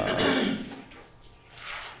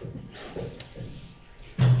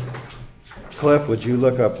 Cliff, would you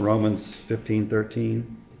look up Romans 15:13?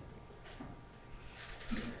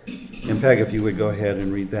 And Peg, if you would go ahead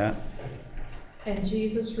and read that. And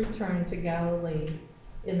Jesus returned to Galilee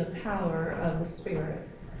in the power of the Spirit,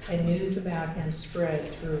 and news about him spread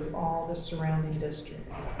through all the surrounding district.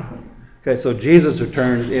 Okay, so Jesus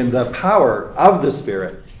returns in the power of the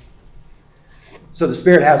Spirit. So the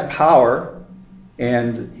Spirit has power,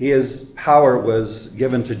 and his power was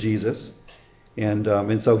given to Jesus. And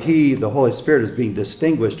so the Holy Spirit, is being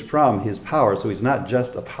distinguished from his power. So he's not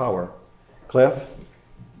just a power. Cliff?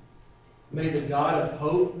 May the God of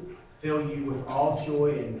hope fill you with all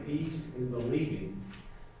joy and peace in believing,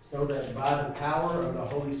 so that by the power of the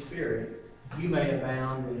Holy Spirit you may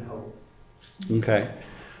abound in hope. Okay.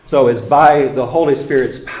 So it's by the Holy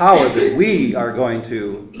Spirit's power that we are going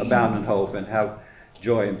to abound in hope and have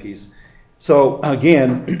joy and peace. So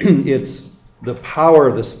again, it's the power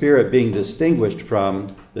of the Spirit being distinguished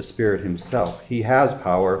from the Spirit himself. He has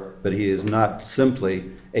power, but he is not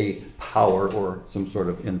simply a power or some sort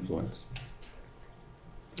of influence.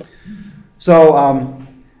 So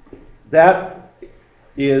that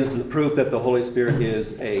is the proof that the Holy Spirit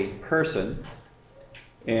is a person.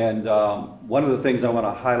 And one of the things I want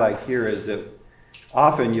to highlight here is that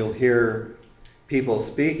often you'll hear people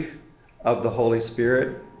speak of the Holy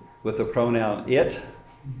Spirit with the pronoun it.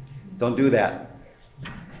 Don't do that.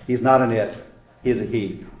 He's not an it. He's a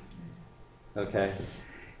he. Okay?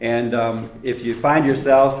 And if you find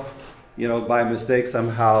yourself, by mistake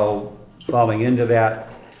somehow falling into that,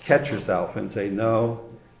 catch yourself and say, no,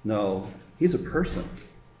 he's a person.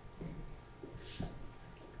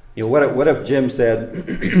 What if Jim said,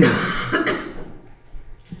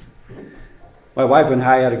 my wife and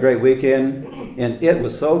I had a great weekend, and it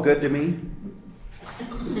was so good to me.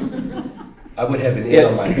 I would have an it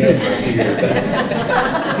on my head right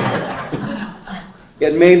here.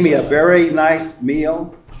 It made me a very nice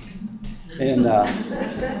meal, and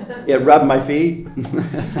it rubbed my feet.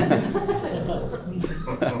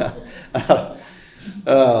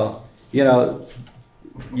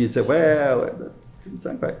 You'd say, well, that didn't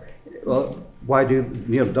sound right. Well, why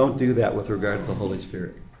don't do that with regard to the Holy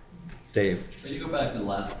Spirit. Dave. Can you go back to the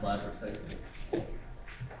last slide for a second?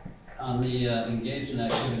 On the engage in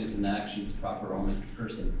activities and actions proper only to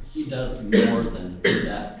persons, he does more than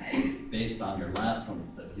that based on your last one that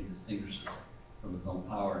said he distinguishes from his own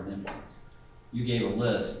power and influence. You gave a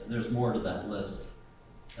list. There's more to that list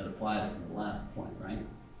that applies to the last point, right?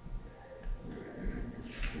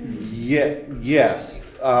 Yes.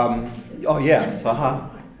 Yes.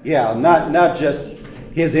 Yeah, not just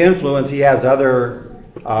his influence. He has other.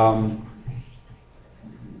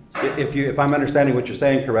 If I'm understanding what you're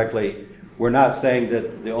saying correctly, we're not saying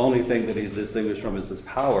that the only thing that he's distinguished from is his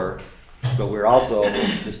power, but we're also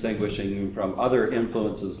distinguishing him from other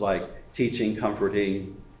influences like teaching,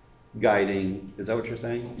 comforting, guiding. Is that what you're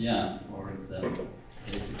saying? Yeah, or that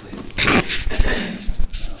basically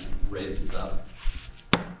raises up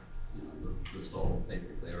the soul,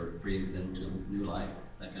 basically, or breathes into new life,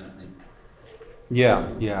 that kind of thing.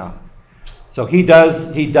 Yeah. So he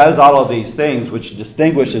does all of these things, which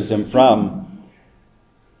distinguishes him from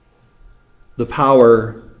the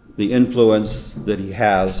power, the influence that he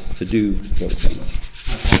has to do those things.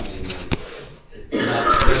 It's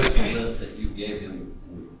not just the list that you gave him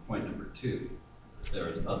in point number 2.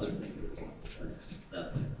 There's other things as well.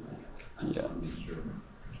 I just want to make sure.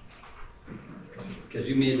 Because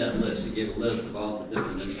you made that list. You gave a list of all the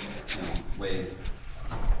different ways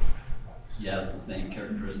he has the same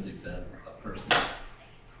characteristics as a person.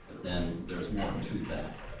 But then there's more to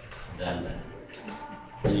that than that.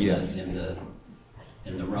 Yes. In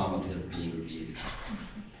the realm of his being deity.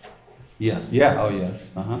 Yes. Yeah. Oh, yes.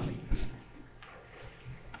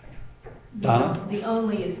 Donna? The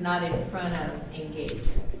only is not in front of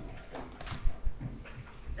engages.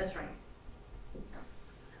 That's right.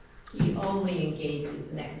 He only engages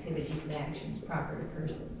in activities and actions proper to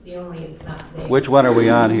persons. The only is not there. Which one are we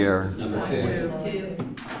on here? Number 2.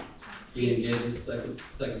 2. He engages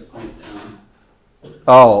second point down.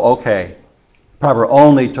 Oh, okay. Proper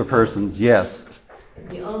only to persons, yes.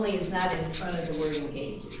 The only is not in front of the word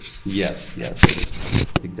engages. Yes.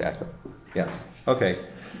 Exactly. Yes. Okay.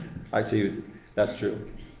 I see. That's true.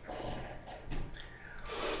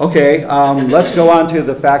 Okay, let's go on to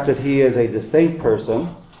the fact that he is a distinct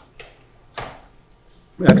person.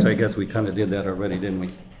 Actually, I guess we kind of did that already, didn't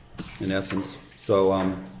we? In essence. So,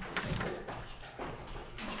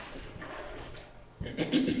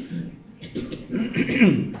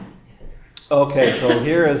 okay, so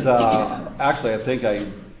here is, actually, I think I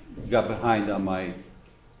got behind on my,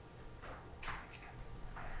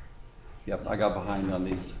 I got behind on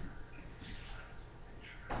these.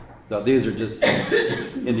 So these are just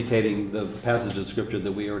indicating the passage of Scripture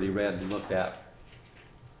that we already read and looked at.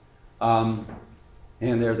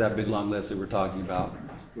 And there's that big long list that we're talking about.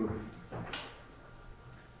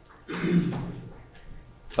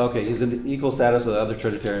 Okay, he's in equal status with other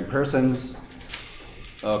Trinitarian persons.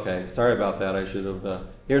 Okay, sorry about that. I should have...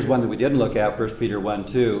 here's one that we didn't look at, 1 Peter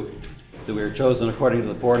 1:2, that we are chosen according to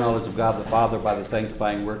the foreknowledge of God the Father by the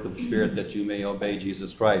sanctifying work of the Spirit, that you may obey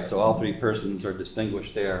Jesus Christ. So all three persons are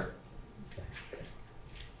distinguished there.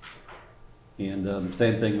 And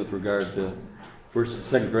same thing with regard to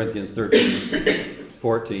 2 Corinthians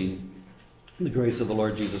 13:14. The grace of the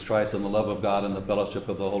Lord Jesus Christ and the love of God and the fellowship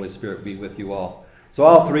of the Holy Spirit be with you all. So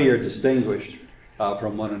all three are distinguished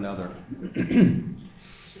from one another.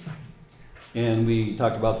 And we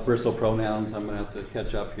talked about the personal pronouns. I'm going to have to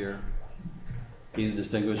catch up here. He's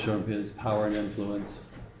distinguished from his power and influence.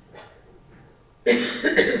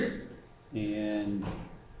 And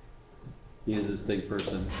he is a distinct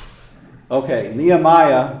person. Okay,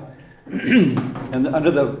 Nehemiah, and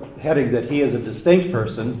under the heading that he is a distinct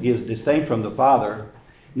person, he is distinct from the Father,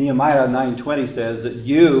 Nehemiah 9:20 says that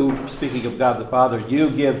you, speaking of God the Father, you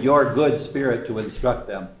give your good Spirit to instruct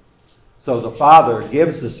them. So the Father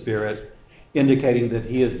gives the Spirit, indicating that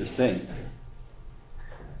he is distinct.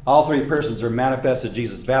 All three persons are manifest at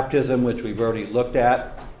Jesus' baptism, which we've already looked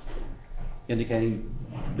at, indicating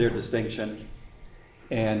their distinction.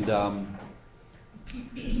 And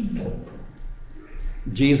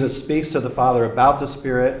Jesus speaks to the Father about the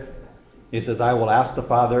Spirit. He says, I will ask the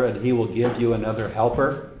Father, and he will give you another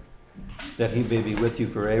helper, that he may be with you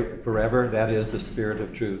forever. That is the Spirit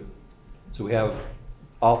of truth. So we have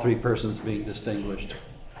all three persons being distinguished.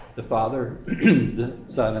 The Father, the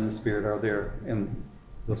Son, and the Spirit are there in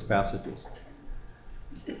those passages.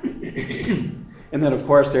 And then, of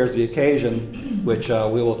course, there's the occasion, which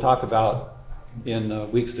we will talk about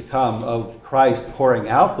in weeks to come, of Christ pouring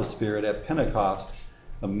out the Spirit at Pentecost,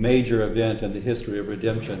 a major event in the history of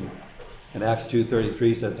redemption. And Acts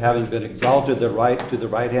 2:33 says, having been exalted to the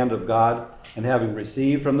right hand of God, and having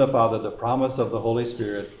received from the Father the promise of the Holy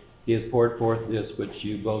Spirit, he has poured forth this which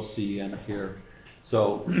you both see and hear.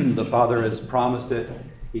 So the Father has promised it.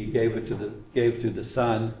 He gave to the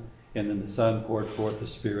Son, and then the Son poured forth the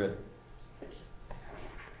Spirit.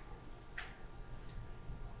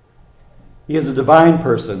 He is a divine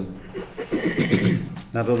person.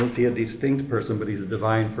 Not only is he a distinct person, but he's a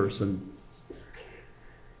divine person.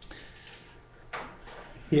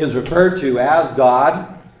 He is referred to as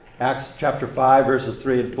God, Acts chapter 5, verses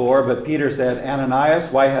 3 and 4. But Peter said, Ananias,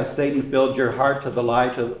 why has Satan filled your heart to lie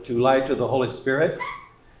to the Holy Spirit?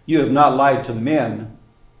 You have not lied to men,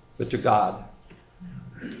 but to God.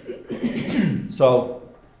 So,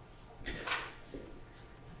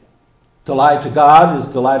 to lie to God is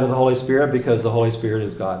to lie to the Holy Spirit, because the Holy Spirit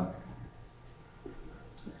is God.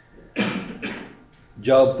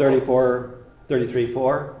 Job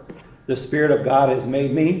 33:4. The Spirit of God has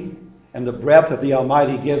made me, and the breath of the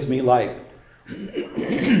Almighty gives me life.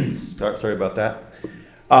 Sorry about that.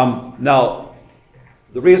 Now,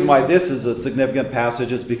 the reason why this is a significant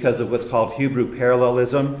passage is because of what's called Hebrew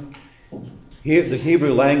parallelism. The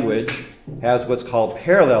Hebrew language has what's called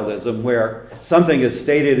parallelism, where something is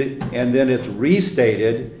stated and then it's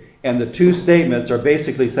restated, and the two statements are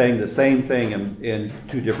basically saying the same thing in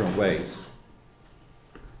two different ways.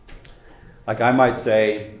 Like I might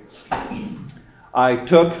say, I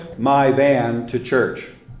took my van to church.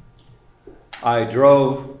 I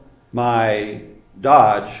drove my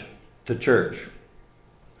Dodge to church.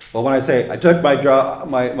 Well, when I say I took my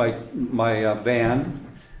van,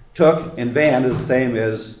 took and van is the same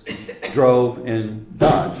as drove and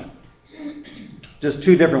Dodge. Just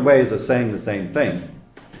two different ways of saying the same thing.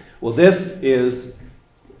 Well, this is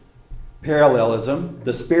parallelism.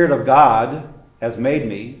 The Spirit of God has made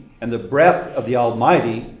me, and the breath of the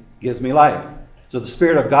Almighty gives me life. So the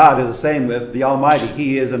Spirit of God is the same with the Almighty.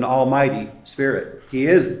 He is an Almighty Spirit. He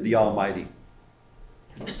is the Almighty.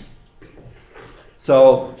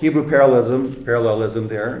 So Hebrew parallelism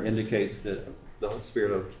there indicates that the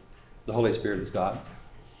Holy Spirit is God.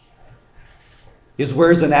 His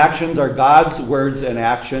words and actions are God's words and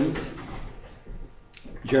actions.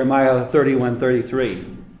 Jeremiah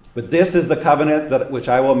 31:33. But this is the covenant which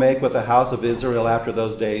I will make with the house of Israel after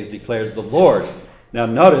those days, declares the Lord. Now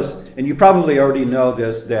notice, and you probably already know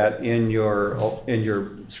this, that in your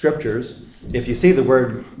scriptures, if you see the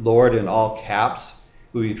word Lord in all caps,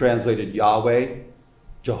 it will be translated Yahweh,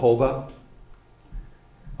 Jehovah,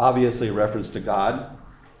 obviously a reference to God.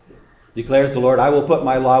 Declares the Lord, I will put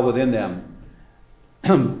my law within them.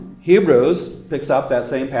 Hebrews picks up that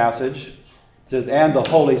same passage. It says, and the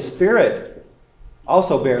Holy Spirit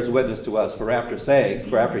also bears witness to us, for after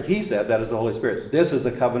he said, that is the Holy Spirit, this is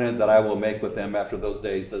the covenant that I will make with them after those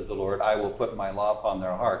days, says the Lord. I will put my law upon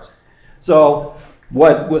their hearts. So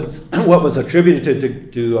what was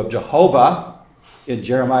attributed to Jehovah in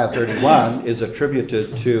Jeremiah 31 is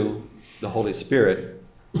attributed to the Holy Spirit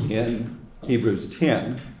in Hebrews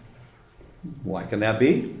 10. Why can that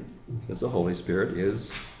be? Because the Holy Spirit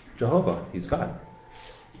is Jehovah. He's God.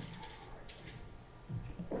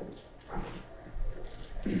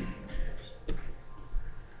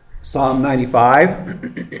 Psalm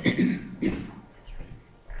 95,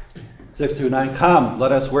 6 through 9. Come,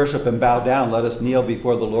 let us worship and bow down. Let us kneel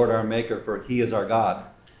before the Lord our Maker, for he is our God.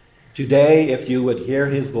 Today, if you would hear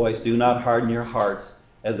his voice, do not harden your hearts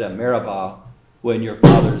as at Meribah, when your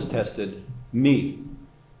fathers tested me.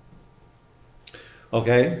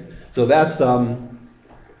 Okay, so that's the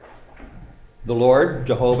Lord,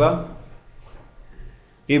 Jehovah.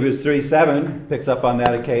 Hebrews 3:7 picks up on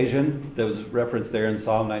that occasion that was referenced there in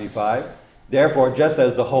Psalm 95. Therefore, just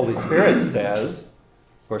as the Holy Spirit says,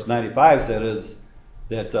 of course 95 said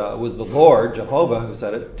that was the Lord, Jehovah, who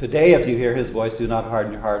said it. Today, if you hear his voice, do not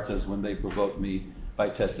harden your hearts as when they provoked me by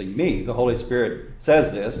testing me. The Holy Spirit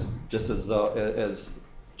says this, just as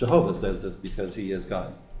Jehovah says this, because he is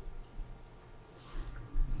God.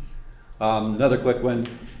 Another quick one.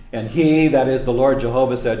 And he, that is the Lord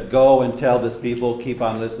Jehovah, said, go and tell this people, keep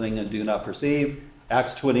on listening and do not perceive.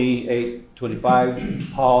 Acts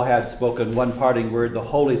 28:25, Paul had spoken one parting word. The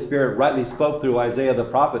Holy Spirit rightly spoke through Isaiah the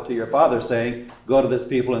prophet to your father, saying, go to this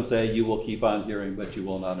people and say, you will keep on hearing, but you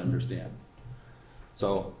will not understand.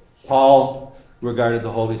 So Paul regarded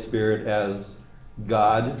the Holy Spirit as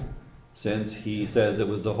God, since he says it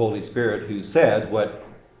was the Holy Spirit who said what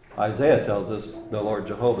Isaiah tells us the Lord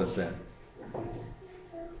Jehovah said.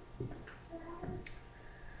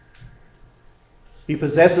 He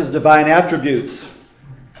possesses divine attributes,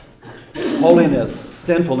 holiness,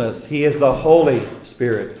 sinfulness. He is the Holy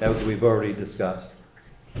Spirit, as we've already discussed.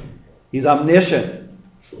 He's omniscient.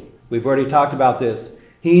 We've already talked about this.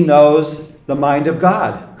 He knows the mind of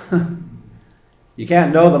God. You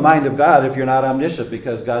can't know the mind of God if you're not omniscient,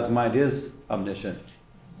 because God's mind is omniscient.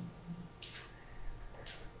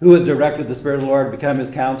 Who has directed the Spirit of the Lord to become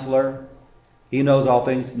his counselor? He knows all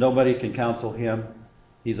things. Nobody can counsel him.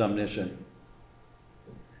 He's omniscient.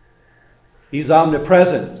 He's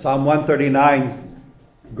omnipresent. Psalm 139,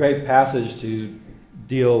 great passage to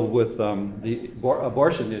deal with the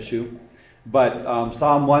abortion issue. But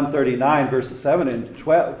Psalm 139, verses 7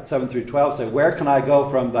 through 12 say, where can I go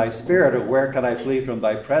from thy spirit, or where can I flee from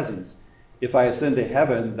thy presence? If I ascend to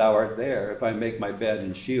heaven, thou art there. If I make my bed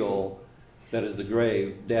in Sheol, that is the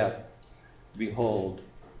grave, death, behold,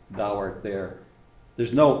 thou art there.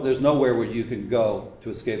 There's nowhere where you can go to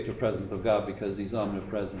escape the presence of God, because he's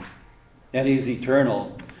omnipresent. And he's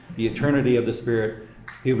eternal. The eternity of the Spirit.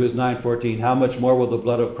 Hebrews 9:14. How much more will the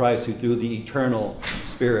blood of Christ, who through the eternal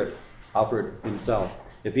Spirit offered himself?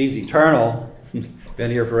 If he's eternal,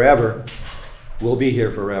 been here forever, will be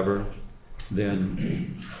here forever,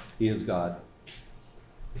 then he is God.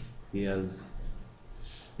 He is.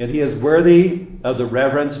 And he is worthy of the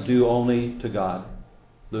reverence due only to God.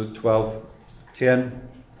 Luke 12:10.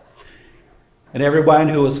 And everyone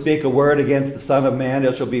who will speak a word against the Son of Man,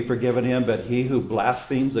 it shall be forgiven him. But he who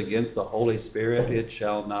blasphemes against the Holy Spirit, it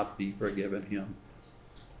shall not be forgiven him.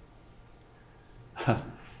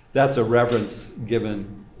 That's a reverence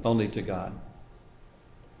given only to God.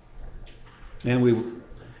 And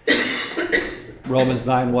Romans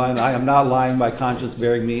 9:1, I am not lying, my conscience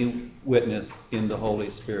bearing me witness in the Holy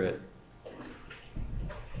Spirit.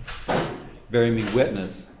 Bearing me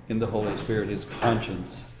witness in the Holy Spirit, his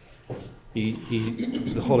conscience. The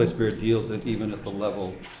Holy Spirit deals it even at the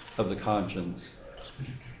level of the conscience.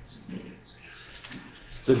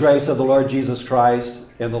 The grace of the Lord Jesus Christ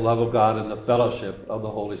and the love of God and the fellowship of the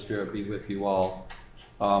Holy Spirit be with you all.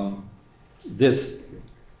 This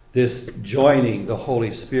joining the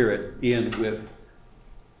Holy Spirit in with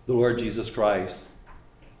the Lord Jesus Christ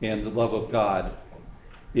and the love of God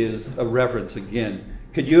is a reverence again.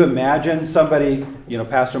 Could you imagine somebody,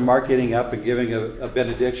 Pastor Mark getting up and giving a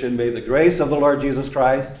benediction? May the grace of the Lord Jesus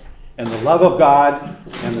Christ and the love of God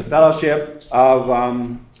and the fellowship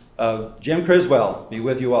of Jim Criswell be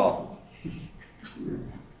with you all.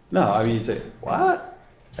 No, you'd say, what?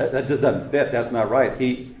 That just doesn't fit. That's not right.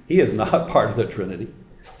 He is not part of the Trinity.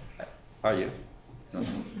 Are you? No.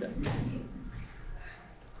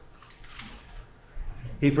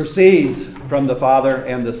 He proceeds from the Father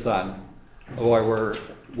and the Son. Or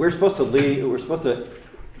we're supposed to leave. We're supposed to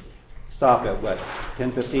stop at what?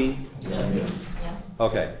 10:15? Yes. Yeah.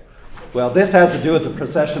 Okay. Well, this has to do with the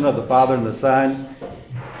procession of the Father and the Son,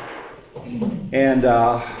 and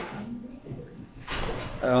I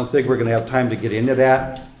don't think we're going to have time to get into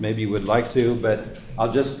that. Maybe you would like to, but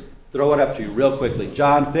I'll just throw it up to you real quickly.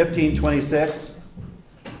 John 15:26.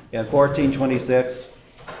 and 14:26.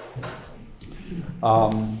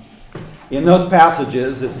 In those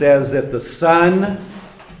passages, it says that the Son,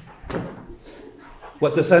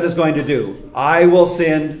 what the Son is going to do, I will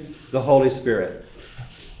send the Holy Spirit.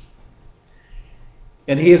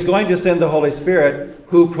 And he is going to send the Holy Spirit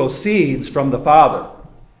who proceeds from the Father.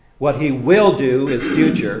 What he will do is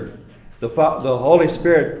future. The Holy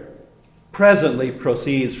Spirit presently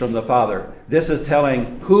proceeds from the Father. This is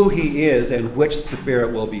telling who he is and which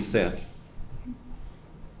Spirit will be sent.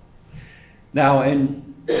 Now in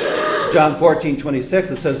John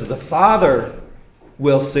 14:26, it says that the Father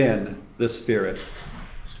will send the Spirit.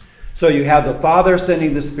 So you have the Father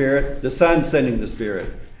sending the Spirit, the Son sending the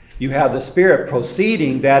Spirit. You have the Spirit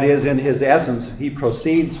proceeding, that is, in his essence, he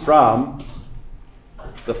proceeds from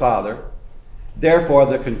the Father. Therefore,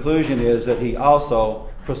 the conclusion is that he also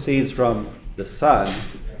proceeds from the Son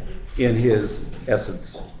in his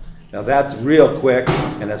essence. Now that's real quick,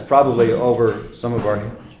 and that's probably over some of our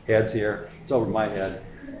heads here. It's over my head.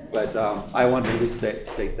 But I want to at least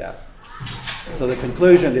state that. So the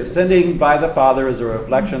conclusion is sending by the Father is a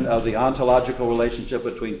reflection of the ontological relationship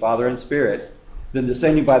between Father and Spirit. Then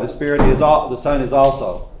descending by the Spirit the Son is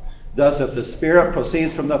also. Thus, if the Spirit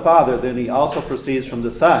proceeds from the Father, then he also proceeds from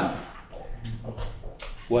the Son.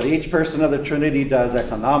 What each person of the Trinity does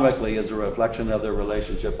economically is a reflection of their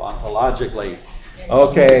relationship ontologically.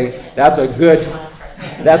 Okay, that's a good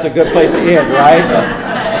place to end, right?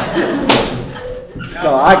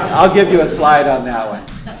 So I'll give you a slide on that one.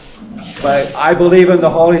 But I believe in the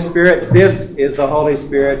Holy Spirit. This is the Holy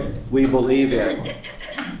Spirit we believe in.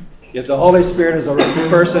 If the Holy Spirit is a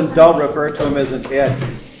person, don't refer to him as an it.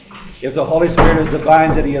 If the Holy Spirit is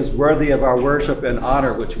divine, then he is worthy of our worship and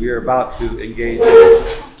honor, which we are about to engage in.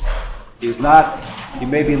 He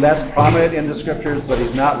may be less prominent in the Scriptures, but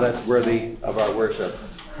he's not less worthy of our worship.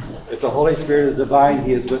 If the Holy Spirit is divine,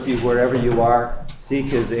 he is with you wherever you are. Seek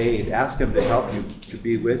his aid. Ask him to help you, to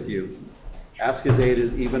be with you. Ask his aid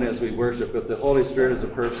even as we worship. If the Holy Spirit is a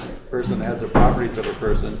person, has the properties of a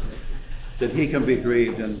person, then he can be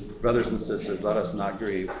grieved. And brothers and sisters, let us not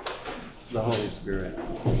grieve the Holy Spirit.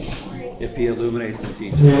 If he illuminates and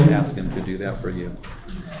teaches, ask him to do that for you.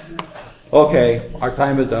 Okay, our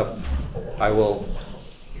time is up. I will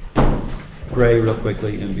pray real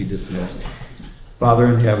quickly and be dismissed. Father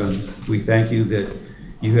in heaven, we thank you that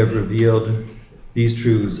you have revealed these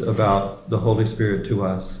truths about the Holy Spirit to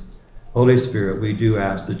us. Holy Spirit, we do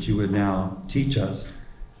ask that you would now teach us,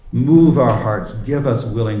 move our hearts, give us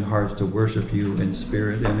willing hearts to worship you in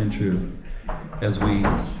spirit and in truth as we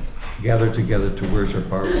gather together to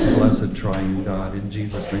worship our blessed triune God. In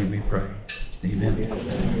Jesus' name we pray. Amen.